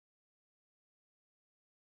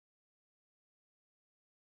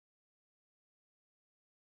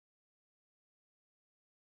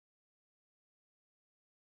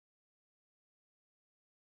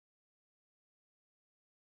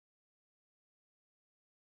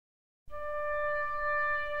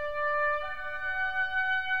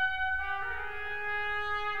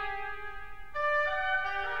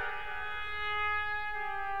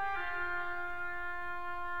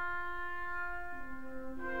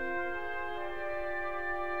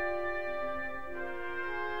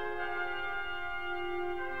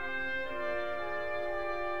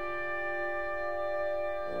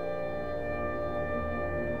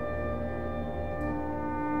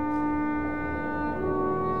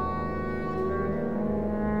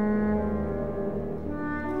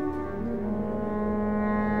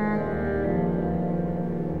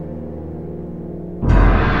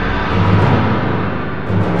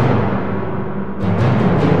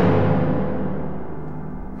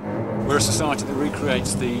a society that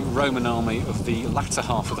recreates the Roman army of the latter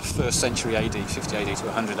half of the 1st century AD, 50 AD to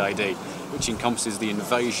 100 AD, which encompasses the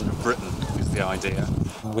invasion of Britain, is the idea.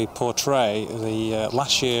 We portray the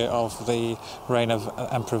last year of the reign of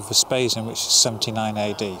Emperor Vespasian, which is 79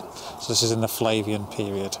 AD. So this is in the Flavian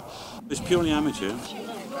period. It's purely amateur.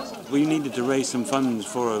 We needed to raise some funds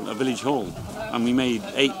for a village hall, and we made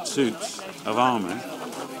 8 suits of armour,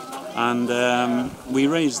 and we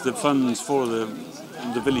raised the funds for the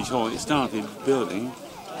village hall. It started building,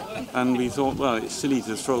 and we thought, well, it's silly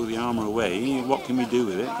to throw the armour away, what can we do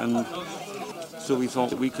with it? And so we thought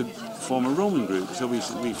that we could form a Roman group, so we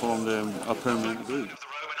formed a permanent group. Of the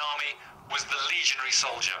Roman army was the legionary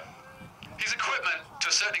soldier. His equipment, to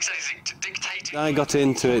a certain extent, is dictated. I got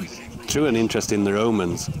into it through an interest in the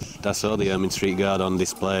Romans. I saw the Ermine Street Guard on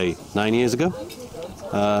display 9 years ago,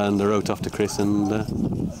 and I wrote off to Chris and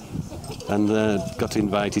got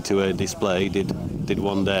invited to a display. Did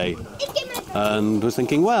one day, and was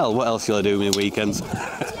thinking, well, what else shall I do in the weekends?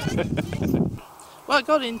 Well, I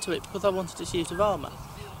got into it because I wanted a suit of armour,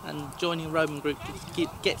 and joining a Roman group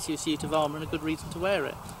gets you a suit of armour and a good reason to wear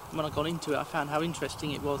it. And when I got into it, I found how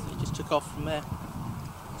interesting it was, and it just took off from there.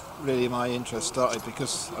 Really, my interest started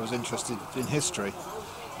because I was interested in history,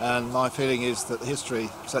 and my feeling is that the history,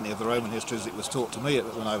 certainly of the Roman history as it was taught to me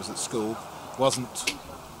when I was at school, wasn't,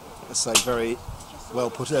 let's say, very well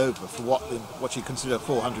put over for what you consider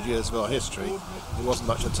 400 years of our history. It wasn't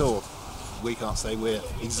much at all. We can't say we're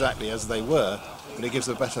exactly as they were, but it gives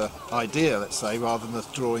a better idea, let's say, rather than the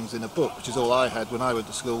drawings in a book, which is all I had when I went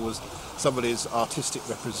to school, was somebody's artistic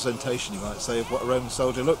representation, you might say, of what a Roman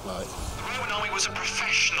soldier looked like. The Roman army was a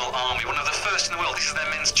professional army, one of the first in the world. This is their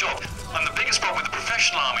men's job. And the biggest problem with the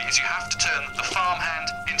professional army is you have to turn the farmhand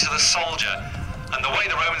into the soldier. And the way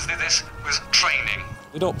the Romans did this was training.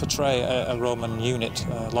 We don't portray a Roman unit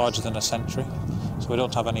larger than a century, so we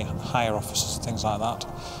don't have any higher officers, things like that.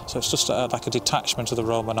 So it's just like a detachment of the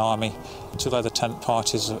Roman army, 2 leather tent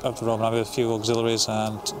parties of the Roman army, a few auxiliaries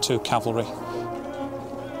and 2 cavalry.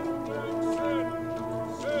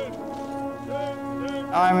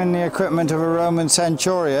 I'm in the equipment of a Roman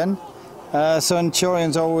centurion.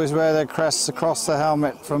 Centurions always wear their crests across the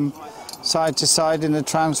helmet from side to side in a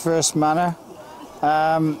transverse manner.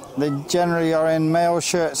 They generally are in mail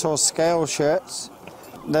shirts or scale shirts.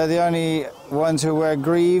 They're the only ones who wear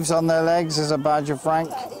greaves on their legs as a badge of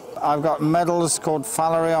rank. I've got medals called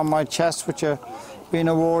Valory on my chest, which are being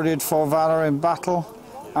awarded for valour in battle,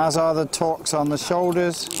 as are the torques on the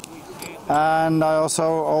shoulders. And I also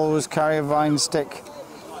always carry a vine stick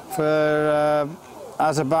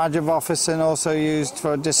as a badge of office, and also used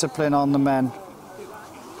for discipline on the men.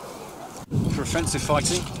 For offensive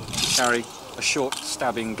fighting, you carry a short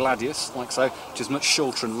stabbing gladius, like so, which is much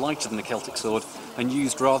shorter and lighter than the Celtic sword, and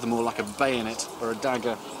used rather more like a bayonet or a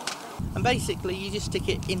dagger. And basically you just stick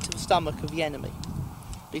it into the stomach of the enemy,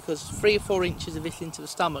 because 3 or 4 inches of it into the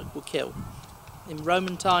stomach will kill. In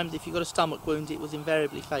Roman times, if you got a stomach wound, it was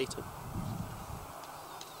invariably fatal.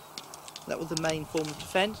 That was the main form of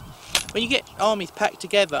defence. When you get armies packed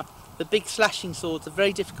together, the big slashing swords are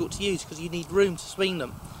very difficult to use because you need room to swing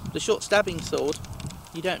them. The short stabbing sword,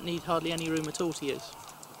 you don't need hardly any room at all to use.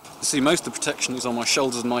 See, most of the protection is on my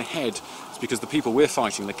shoulders and my head. It's because the people we're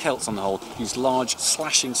fighting, the Celts on the whole, use large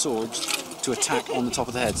slashing swords to attack on the top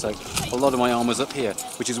of the head. So a lot of my armour's up here,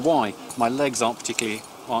 which is why my legs aren't particularly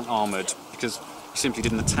armoured, because you simply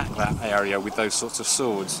didn't attack that area with those sorts of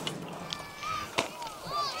swords.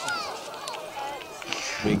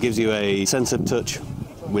 It gives you a sense of touch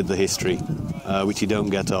with the history, which you don't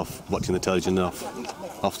get off watching the television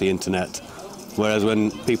off the internet. Whereas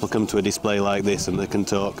when people come to a display like this and they can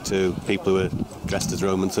talk to people who are dressed as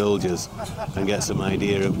Roman soldiers and get some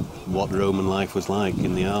idea of what Roman life was like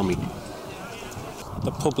in the army.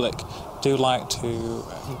 The public do like to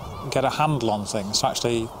get a handle on things, to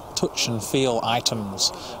actually touch and feel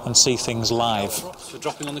items and see things live. For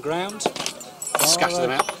dropping on the ground, scatter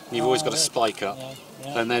them out, and you've always got a spike up.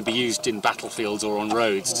 And they'd be used in battlefields or on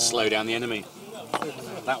roads to slow down the enemy.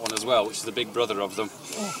 That one as well, which is the big brother of them,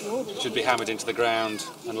 should be hammered into the ground,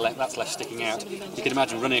 and that's left sticking out. You can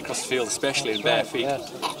imagine running across the field, especially in bare feet,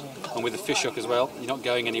 and with a fish hook as well. You're not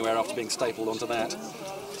going anywhere after being stapled onto that,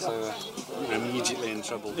 so you're immediately in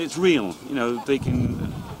trouble. It's real, you know, they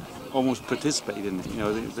can almost participate in it, you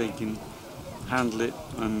know, they can handle it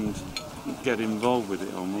and get involved with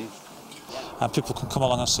it almost. And people can come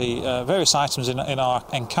along and see various items in our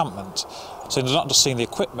encampment. So they're not just seeing the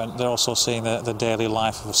equipment, they're also seeing the daily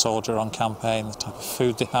life of a soldier on campaign, the type of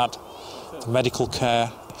food they had, the medical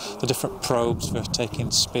care, the different probes for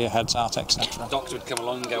taking spearheads out, etc. The doctor would come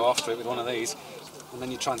along and go after it with one of these. and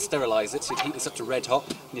then you'd try and sterilise it, so you'd heat this up to red hot,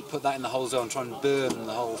 and you'd put that in the whole zone, try and burn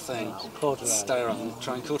the whole thing, sterile,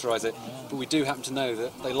 try and cauterise it. But we do happen to know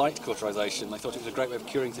that they liked cauterisation. They thought it was a great way of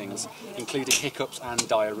curing things, including hiccups and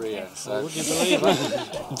diarrhoea. So, would you believe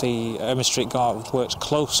that? The Ermine Street Guard works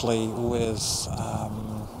closely with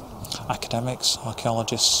academics,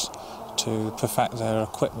 archaeologists, to perfect their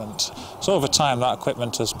equipment. So over time that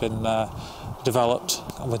equipment has been developed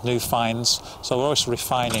with new finds, so we're always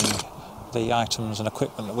refining the items and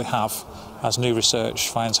equipment that we have as new research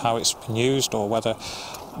finds how it's been used, or whether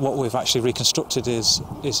what we've actually reconstructed is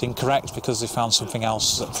incorrect because they found something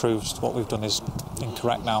else that proves what we've done is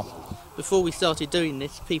incorrect now. Before we started doing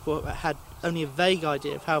this, people had only a vague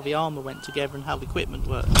idea of how the armour went together and how the equipment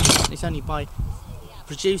worked. And it's only by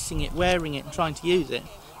producing it, wearing it and trying to use it,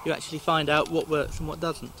 you actually find out what works and what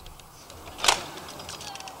doesn't.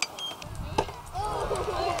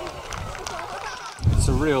 It's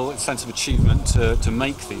a real sense of achievement to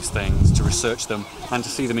make these things, to research them and to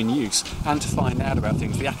see them in use and to find out about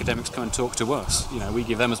things. The academics come and talk to us. You know, we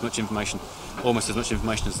give them as much information, almost as much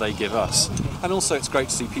information as they give us. And also it's great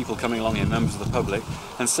to see people coming along here, members of the public,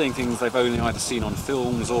 and seeing things they've only either seen on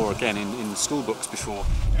films or again in school books before,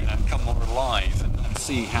 you know, come more alive and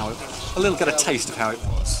see how it, get a taste of how it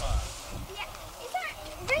was. Is that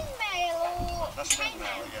ringmail or that's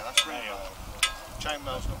ringmail? Yeah, that's ringmail.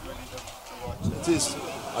 Chainmail's not really the right. It is,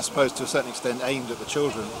 I suppose, to a certain extent aimed at the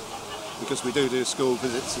children, because we do school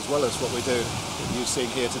visits as well as what we do you're seeing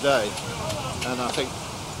here today. And I think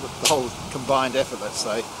the whole combined effort, let's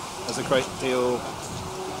say, has a great deal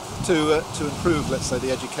to improve, let's say,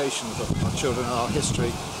 the education of our children and our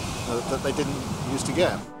history that they didn't used to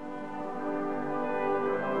get.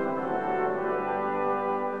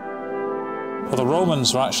 Well, the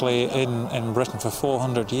Romans were actually in Britain for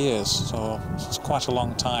 400 years, so it's quite a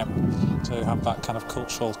long time to have that kind of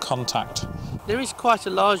cultural contact. There is quite a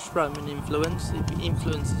large Roman influence. It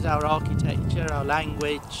influences our architecture, our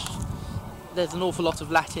language. There's an awful lot of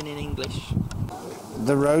Latin in English.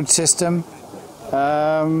 The road system,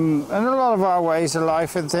 and a lot of our ways of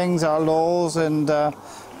life and things, our laws, and a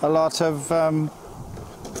lot of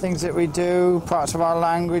things that we do, parts of our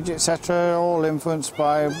language, etc., all influenced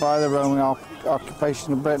by the Roman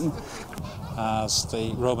occupation of Britain. As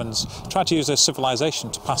the Romans tried to use their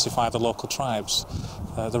civilization to pacify the local tribes,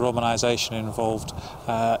 the Romanisation involved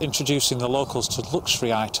introducing the locals to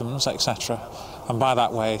luxury items, etc., and by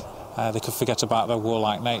that way they could forget about their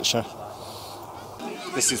warlike nature.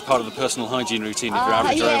 This is part of the personal hygiene routine of your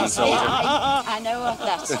average Roman soldier. I know what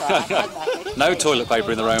that's for. No toilet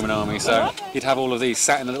paper in the Roman army, so you'd have all of these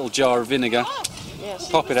sat in a little jar of vinegar,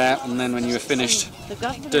 pop it out, and then when you were finished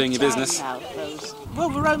doing your business. Well,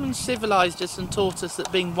 the Romans civilised us and taught us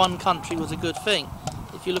that being one country was a good thing.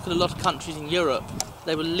 If you look at a lot of countries in Europe,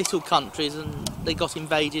 they were little countries and they got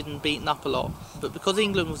invaded and beaten up a lot. But because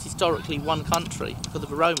England was historically one country, because of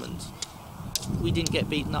the Romans, we didn't get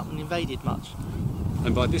beaten up and invaded much.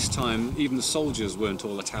 And by this time, even the soldiers weren't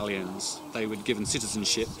all Italians. They were given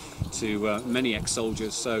citizenship to many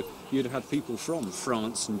ex-soldiers, so you'd have had people from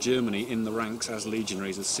France and Germany in the ranks as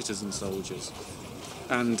legionaries, as citizen soldiers.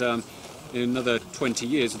 And in another 20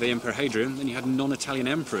 years with the Emperor Hadrian, then you had non-Italian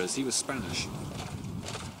emperors. He was Spanish.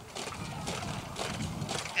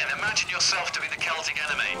 And imagine yourself to be the Celtic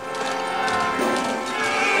enemy.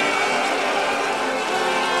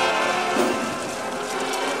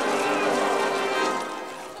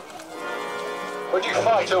 Would you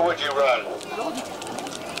fight or would you run? The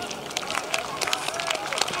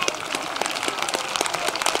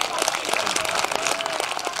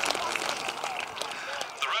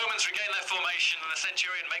Romans regain their formation and the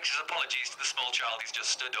centurion makes his apologies to the small child he's just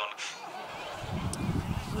stood on.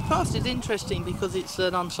 The past is interesting because it's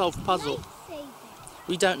an unsolved puzzle.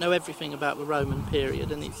 We don't know everything about the Roman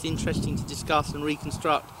period, and it's interesting to discuss and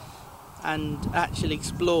reconstruct and actually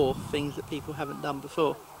explore things that people haven't done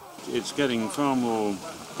before. It's getting far more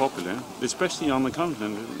popular, especially on the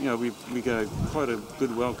continent. You know, we get quite a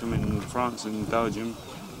good welcome in France and Belgium,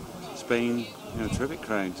 Spain, you know, terrific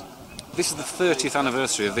crowds. This is the 30th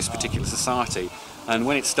anniversary of this particular society, and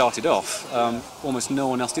when it started off, almost no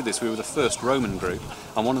one else did this. We were the first Roman group,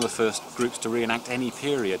 and one of the first groups to reenact any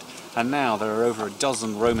period. And now there are over a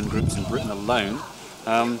dozen Roman groups in Britain alone,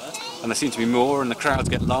 and there seem to be more, and the crowds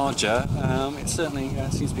get larger. It certainly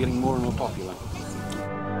seems to be getting more and more popular.